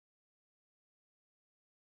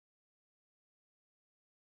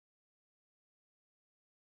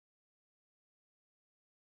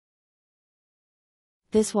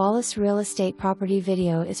This Wallace Real Estate property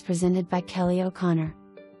video is presented by Kelly O'Connor.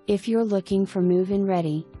 If you're looking for move-in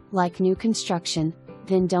ready, like new construction,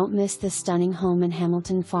 then don't miss this stunning home in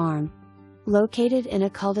Hamilton Farm. Located in a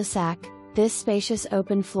cul-de-sac, this spacious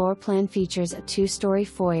open floor plan features a 2-story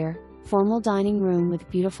foyer, formal dining room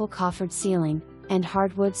with beautiful coffered ceiling, and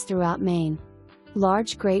hardwoods throughout main.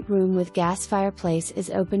 Large great room with gas fireplace is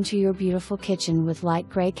open to your beautiful kitchen with light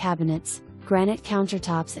gray cabinets, granite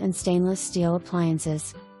countertops and stainless steel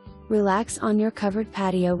appliances. Relax on your covered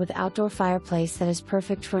patio with outdoor fireplace that is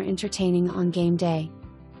perfect for entertaining on game day.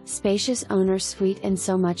 Spacious owner suite and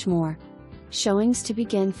so much more. Showings to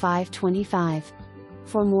begin 5/25.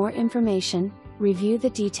 For more information, review the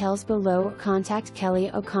details below or contact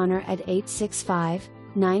Kelly O'Connor at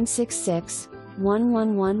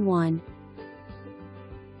 865-966-1111.